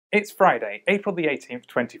It's Friday, April the 18th,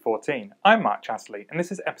 2014. I'm Mark Chasley, and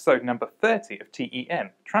this is episode number 30 of T.E.N,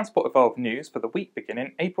 Transport Evolved News for the week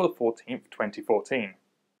beginning April 14th, 2014.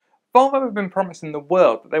 Volvo have been promising the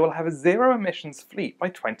world that they will have a zero-emissions fleet by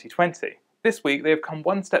 2020. This week they have come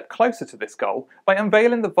one step closer to this goal by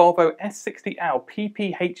unveiling the Volvo S60L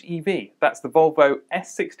PPHEV, that's the Volvo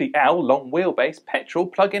S60L long-wheelbase petrol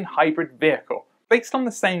plug-in hybrid vehicle. Based on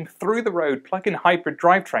the same through-the-road plug-in hybrid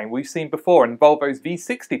drivetrain we've seen before in Volvo's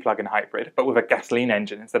V60 plug-in hybrid, but with a gasoline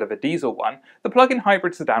engine instead of a diesel one, the plug-in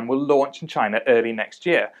hybrid sedan will launch in China early next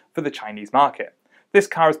year for the Chinese market. This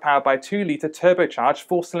car is powered by a 2-litre turbocharged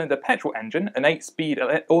 4-cylinder petrol engine, an 8-speed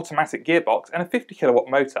automatic gearbox and a 50kW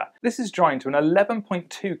motor. This is joined to an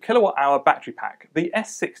 11.2 kWh battery pack. The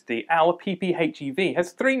S60L PPHEV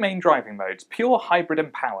has 3 main driving modes: pure, hybrid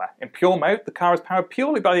and power. In pure mode, the car is powered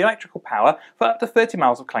purely by the electrical power for up to 30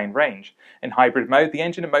 miles of claimed range. In hybrid mode, the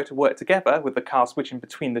engine and motor work together, with the car switching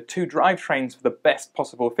between the 2 drivetrains for the best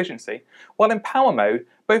possible efficiency, while in power mode,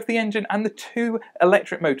 both the engine and the 2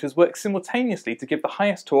 electric motors work simultaneously to give the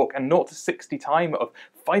highest torque and 0 to 60 time of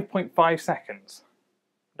 5.5 seconds.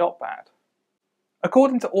 Not bad.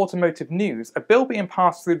 According to Automotive News, a bill being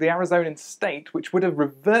passed through the Arizonan state which would have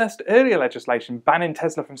reversed earlier legislation banning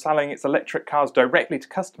Tesla from selling its electric cars directly to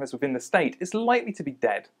customers within the state is likely to be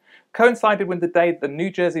dead. Coincided with the day that the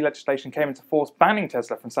New Jersey legislation came into force banning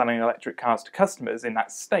Tesla from selling electric cars to customers in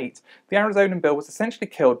that state, the Arizonan bill was essentially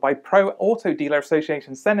killed by pro-Auto Dealer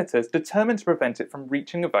Association senators determined to prevent it from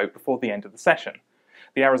reaching a vote before the end of the session.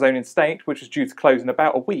 The Arizonian state, which was due to close in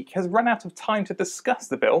about a week, has run out of time to discuss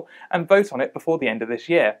the bill and vote on it before the end of this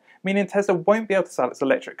year, meaning Tesla won't be able to sell its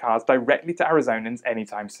electric cars directly to Arizonans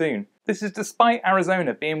anytime soon. This is despite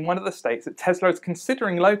Arizona being one of the states that Tesla is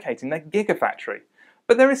considering locating their Gigafactory.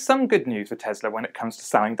 But there is some good news for Tesla when it comes to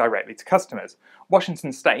selling directly to customers.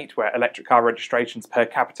 Washington State, where electric car registrations per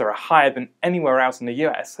capita are higher than anywhere else in the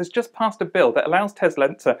US, has just passed a bill that allows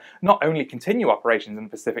Tesla to not only continue operations in the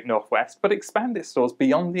Pacific Northwest, but expand its stores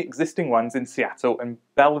beyond the existing ones in Seattle and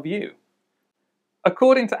Bellevue.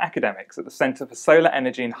 According to academics at the Center for Solar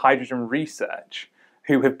Energy and Hydrogen Research,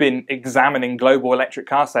 who have been examining global electric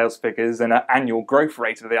car sales figures and an annual growth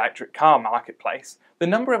rate of the electric car marketplace, the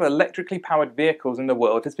number of electrically powered vehicles in the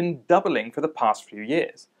world has been doubling for the past few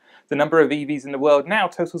years. The number of EVs in the world now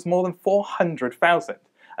totals more than 400,000,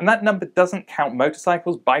 and that number doesn't count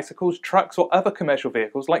motorcycles, bicycles, trucks or other commercial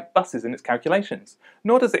vehicles like buses in its calculations,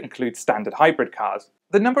 nor does it include standard hybrid cars.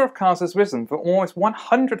 The number of cars has risen from almost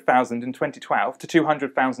 100,000 in 2012 to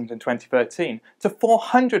 200,000 in 2013 to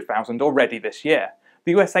 400,000 already this year.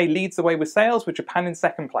 The USA leads the way with sales, with Japan in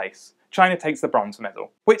second place. China takes the bronze medal.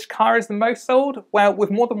 Which car is the most sold? Well, with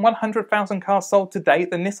more than 100,000 cars sold to date,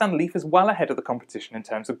 the Nissan Leaf is well ahead of the competition in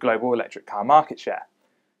terms of global electric car market share.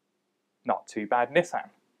 Not too bad, Nissan.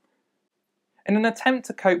 In an attempt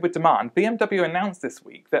to cope with demand, BMW announced this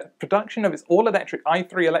week that production of its all-electric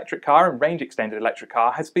i3 electric car and range-extended electric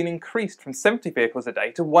car has been increased from 70 vehicles a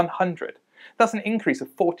day to 100. That's an increase of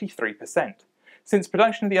 43%. Since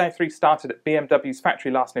production of the i3 started at BMW's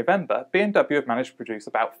factory last November, BMW have managed to produce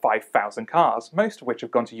about 5,000 cars, most of which have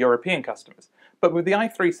gone to European customers. But with the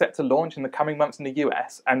i3 set to launch in the coming months in the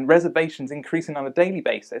US, and reservations increasing on a daily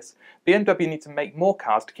basis, BMW need to make more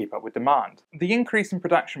cars to keep up with demand. The increase in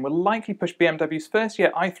production will likely push BMW's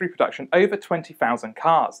first-year i3 production over 20,000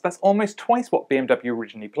 cars. That's almost twice what BMW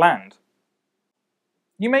originally planned.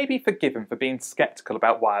 You may be forgiven for being skeptical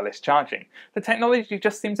about wireless charging. The technology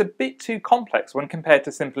just seems a bit too complex when compared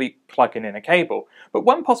to simply plugging in a cable. But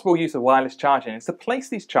one possible use of wireless charging is to place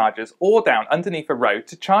these chargers or down underneath a road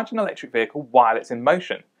to charge an electric vehicle while it's in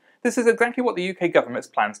motion. This is exactly what the UK government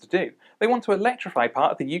plans to do. They want to electrify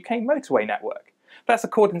part of the UK motorway network. That's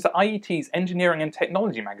according to IET's Engineering and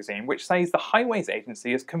Technology magazine, which says the Highways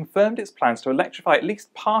Agency has confirmed its plans to electrify at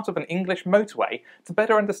least part of an English motorway to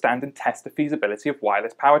better understand and test the feasibility of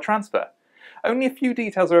wireless power transfer. Only a few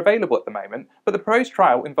details are available at the moment, but the proposed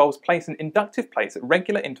trial involves placing inductive plates at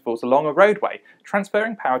regular intervals along a roadway,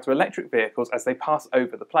 transferring power to electric vehicles as they pass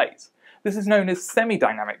over the plates. This is known as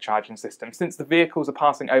semi-dynamic charging system, since the vehicles are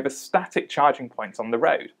passing over static charging points on the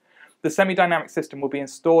road. The semi-dynamic system will be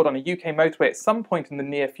installed on a UK motorway at some point in the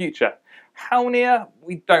near future. How near?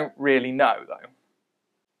 We don't really know, though.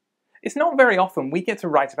 It's not very often we get to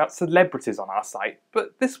write about celebrities on our site,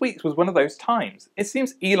 but this week's was one of those times. It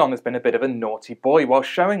seems Elon has been a bit of a naughty boy while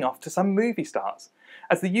showing off to some movie stars.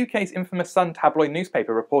 As the UK's infamous Sun tabloid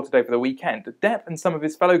newspaper reported over the weekend, Depp and some of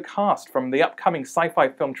his fellow cast from the upcoming sci-fi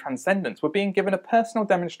film Transcendence were being given a personal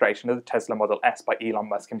demonstration of the Tesla Model S by Elon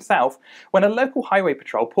Musk himself when a local highway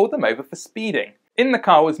patrol pulled them over for speeding. In the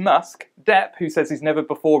car was Musk, Depp, who says he's never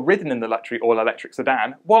before ridden in the luxury all-electric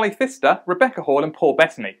sedan, Wally Pfister, Rebecca Hall and Paul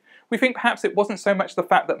Bettany. We think perhaps it wasn't so much the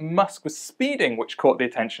fact that Musk was speeding which caught the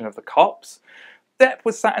attention of the cops. Depp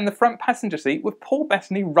was sat in the front passenger seat with Paul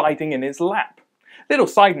Bettany riding in his lap. Little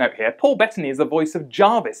side note here, Paul Bettany is the voice of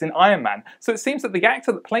Jarvis in Iron Man, so it seems that the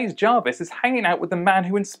actor that plays Jarvis is hanging out with the man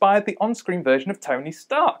who inspired the on-screen version of Tony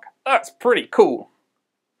Stark. That's pretty cool.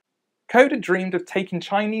 CODA dreamed of taking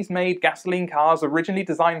Chinese-made gasoline cars originally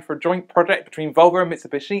designed for a joint project between Volvo and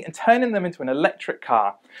Mitsubishi and turning them into an electric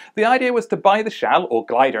car. The idea was to buy the shell, or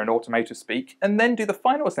glider in automotive speak, and then do the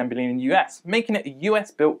final assembly in the US, making it a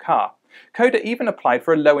US-built car. CODA even applied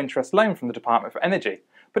for a low-interest loan from the Department for Energy.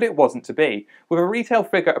 But it wasn't to be. With a retail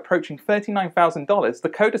figure approaching $39,000, the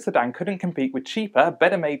CODA sedan couldn't compete with cheaper,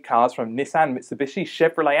 better-made cars from Nissan, Mitsubishi,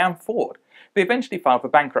 Chevrolet and Ford. They eventually filed for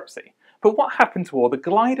bankruptcy. But what happened to all the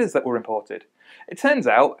gliders that were imported? It turns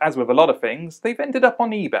out, as with a lot of things, they've ended up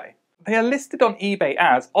on eBay. They are listed on eBay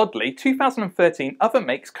as, oddly, 2013 Other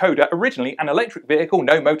Makes CODA Originally an Electric Vehicle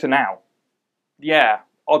No Motor Now. Yeah,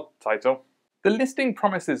 odd title. The listing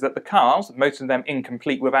promises that the cars, most of them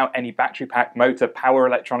incomplete without any battery pack, motor, power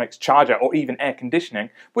electronics, charger or even air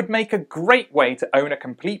conditioning, would make a great way to own a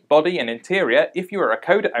complete body and interior if you are a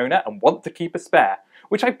CODA owner and want to keep a spare,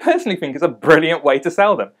 which I personally think is a brilliant way to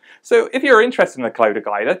sell them. So if you're interested in a CODA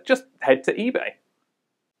glider, just head to eBay.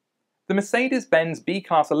 The Mercedes-Benz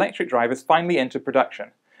B-Class electric drive has finally entered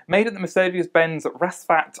production. Made at the Mercedes-Benz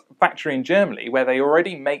Rastatt factory in Germany, where they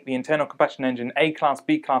already make the internal combustion engine A-Class,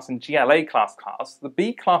 B-Class and GLA-Class cars, the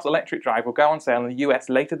B-Class electric drive will go on sale in the US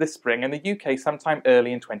later this spring and the UK sometime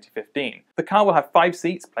early in 2015. The car will have 5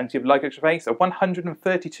 seats, plenty of luggage space, a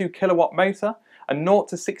 132 kilowatt motor, a 0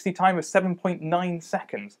 to 60 time of 7.9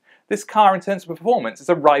 seconds. This car in terms of performance is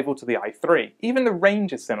a rival to the i3. Even the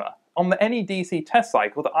range is similar. On the NEDC test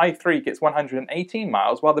cycle, the i3 gets 118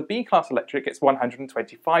 miles, while the B-Class electric gets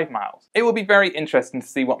 125 miles. It will be very interesting to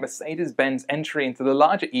see what Mercedes-Benz entry into the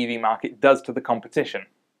larger EV market does to the competition.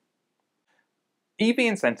 EV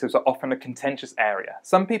incentives are often a contentious area.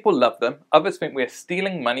 Some people love them, others think we are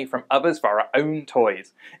stealing money from others for our own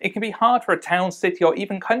toys. It can be hard for a town, city or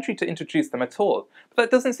even country to introduce them at all, but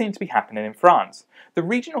that doesn't seem to be happening in France. The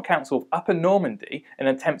Regional Council of Upper Normandy, in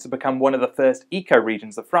an attempt to become one of the first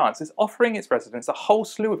eco-regions of France, is offering its residents a whole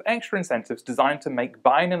slew of extra incentives designed to make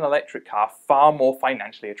buying an electric car far more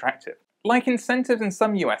financially attractive. Like incentives in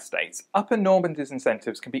some US states, Upper Normandy's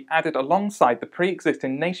incentives can be added alongside the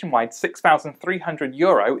pre-existing nationwide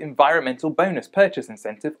 €6,300 environmental bonus purchase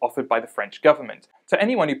incentive offered by the French government to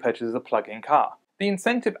anyone who purchases a plug-in car. The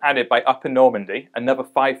incentive added by Upper Normandy, another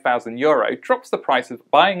 €5,000, drops the price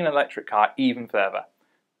of buying an electric car even further.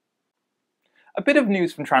 A bit of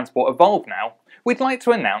news from Transport Evolve now. We'd like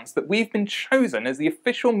to announce that we've been chosen as the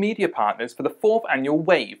official media partners for the 4th annual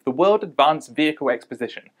WAVE, the World Advanced Vehicle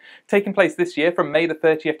Exposition. Taking place this year from May the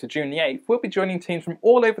 30th to June the 8th, we'll be joining teams from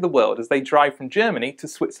all over the world as they drive from Germany to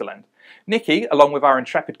Switzerland. Nikki, along with our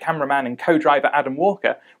intrepid cameraman and co-driver Adam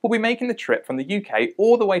Walker, will be making the trip from the UK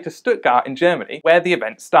all the way to Stuttgart in Germany, where the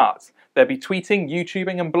event starts. They'll be tweeting,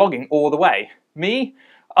 YouTubing and blogging all the way. Me?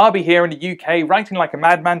 I'll be here in the UK writing like a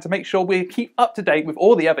madman to make sure we keep up to date with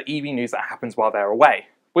all the other EV news that happens while they're away.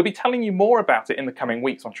 We'll be telling you more about it in the coming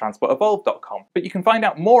weeks on transportevolve.com, but you can find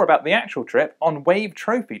out more about the actual trip on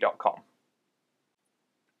wavetrophy.com.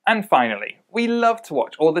 And finally, we love to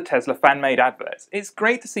watch all the Tesla fan-made adverts. It's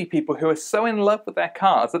great to see people who are so in love with their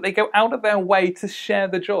cars that they go out of their way to share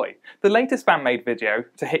the joy. The latest fan-made video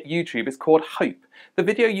to hit YouTube is called Hope. The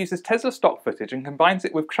video uses Tesla stock footage and combines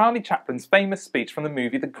it with Charlie Chaplin's famous speech from the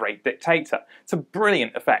movie The Great Dictator. It's a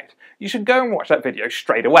brilliant effect. You should go and watch that video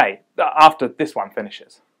straight away, after this one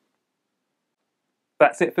finishes.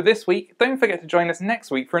 That's it for this week. Don't forget to join us next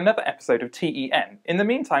week for another episode of T.E.N. In the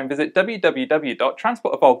meantime, visit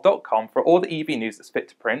www.transportevolve.com for all the EV news that's fit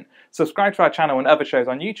to print, subscribe to our channel and other shows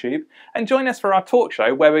on YouTube, and join us for our talk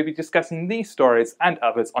show where we'll be discussing these stories and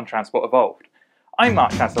others on Transport Evolved. I'm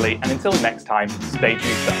Mark Chatterley, and until next time, stay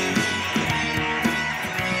tuned up.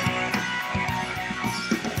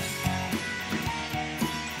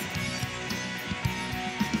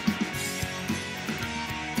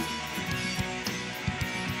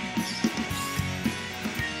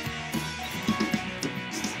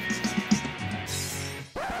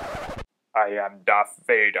 I am Darth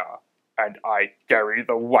Vader, and I carry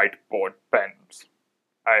the whiteboard pens.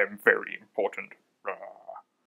 I am very important.